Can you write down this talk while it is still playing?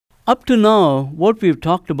Up to now, what we've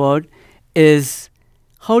talked about is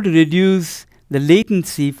how to reduce the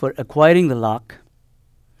latency for acquiring the lock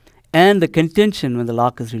and the contention when the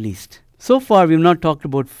lock is released. So far, we've not talked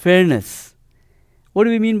about fairness. What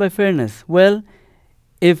do we mean by fairness? Well,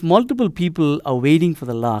 if multiple people are waiting for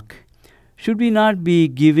the lock, should we not be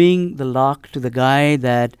giving the lock to the guy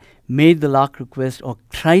that made the lock request or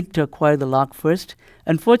tried to acquire the lock first?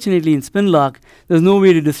 Unfortunately, in spin lock, there's no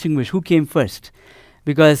way to distinguish who came first,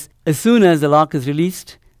 because as soon as the lock is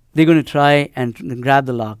released, they're going to try and grab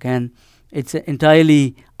the lock, and it's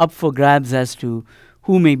entirely up for grabs as to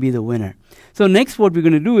who may be the winner. So next, what we're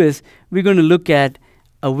going to do is we're going to look at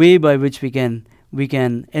a way by which we can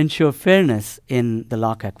ensure fairness in the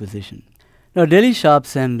lock acquisition. Now, deli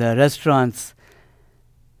shops and restaurants,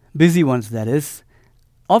 busy ones that is,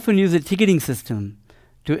 often use a ticketing system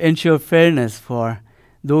to ensure fairness for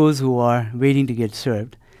those who are waiting to get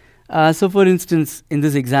served. So for instance, in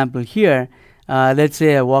this example here, let's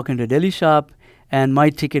say I walk into a deli shop and my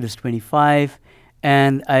ticket is 25,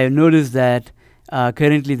 and I notice that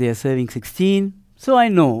currently they are serving 16. So I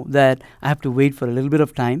know that I have to wait for a little bit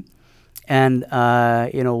of time, and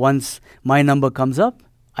once my number comes up,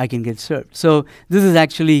 I can get served. So this is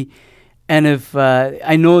actually, and if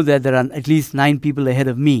I know that there are at least 9 people ahead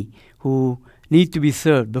of me who need to be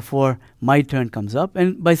served before my turn comes up,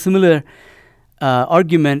 and by similar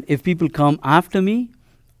argument, if people come after me,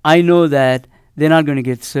 I know that they're not going to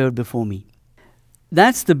get served before me.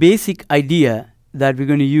 That's the basic idea that we're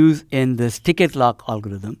going to use in this ticket lock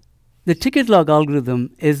algorithm. The ticket lock algorithm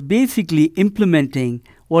is basically implementing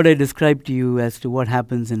what I described to you as to what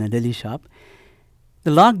happens in a deli shop. The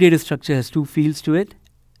lock data structure has 2 fields to it,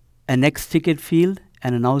 a next ticket field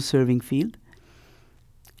and a now serving field.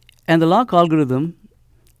 And the lock algorithm,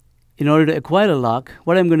 in order to acquire a lock,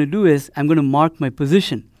 what I'm going to do is I'm going to mark my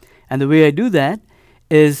position. And the way I do that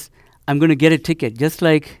is I'm going to get a ticket. Just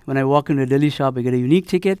like when I walk into a deli shop, I get a unique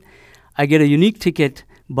ticket. I get a unique ticket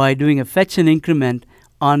by doing a fetch and increment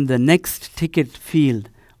on the next ticket field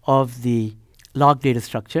of the lock data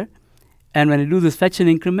structure. And when I do this fetch and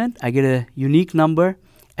increment, I get a unique number,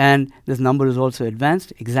 and this number is also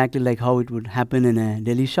advanced, exactly like how it would happen in a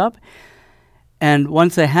deli shop. And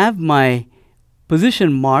once I have my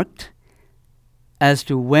position marked as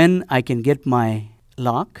to when I can get my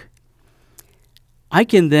lock, I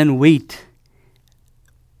can then wait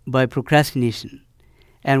by procrastination.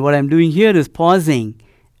 And what I'm doing here is pausing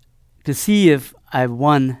to see if I've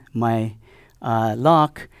won my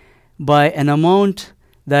lock by an amount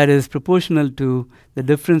that is proportional to the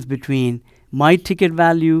difference between my ticket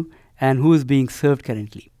value and who is being served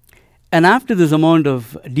currently. And after this amount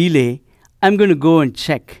of delay, I'm going to go and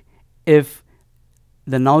check if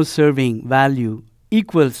the now serving value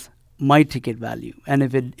equals my ticket value. And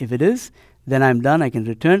if it is, then I'm done. I can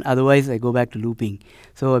return. Otherwise, I go back to looping.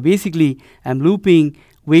 So basically, I'm looping,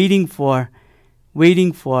 waiting for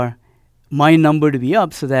my number to be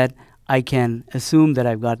up so that I can assume that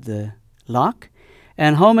I've got the lock.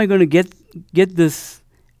 And how am I going to get this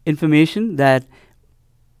information that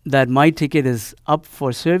my ticket is up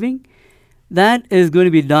for serving? That is going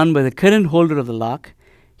to be done by the current holder of the lock.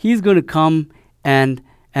 He's going to come and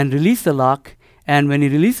release the lock. And when he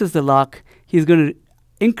releases the lock, he's going to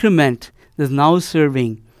increment this now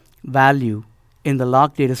serving value in the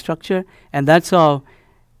lock data structure. And that's how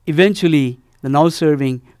eventually the now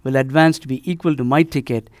serving will advance to be equal to my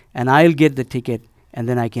ticket, and I'll get the ticket, and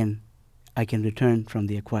then I can return from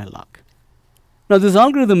the acquired lock. Now, this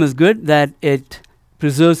algorithm is good that it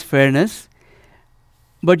preserves fairness,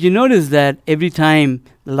 but you notice that every time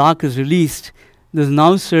the lock is released, this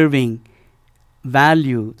now serving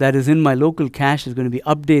value that is in my local cache is going to be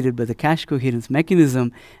updated by the cache coherence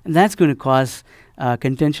mechanism, and that's going to cause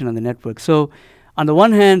contention on the network. So on the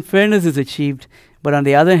one hand, fairness is achieved, but on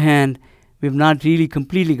the other hand, we've not really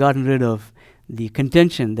completely gotten rid of the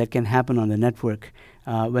contention that can happen on the network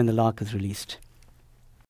when the lock is released.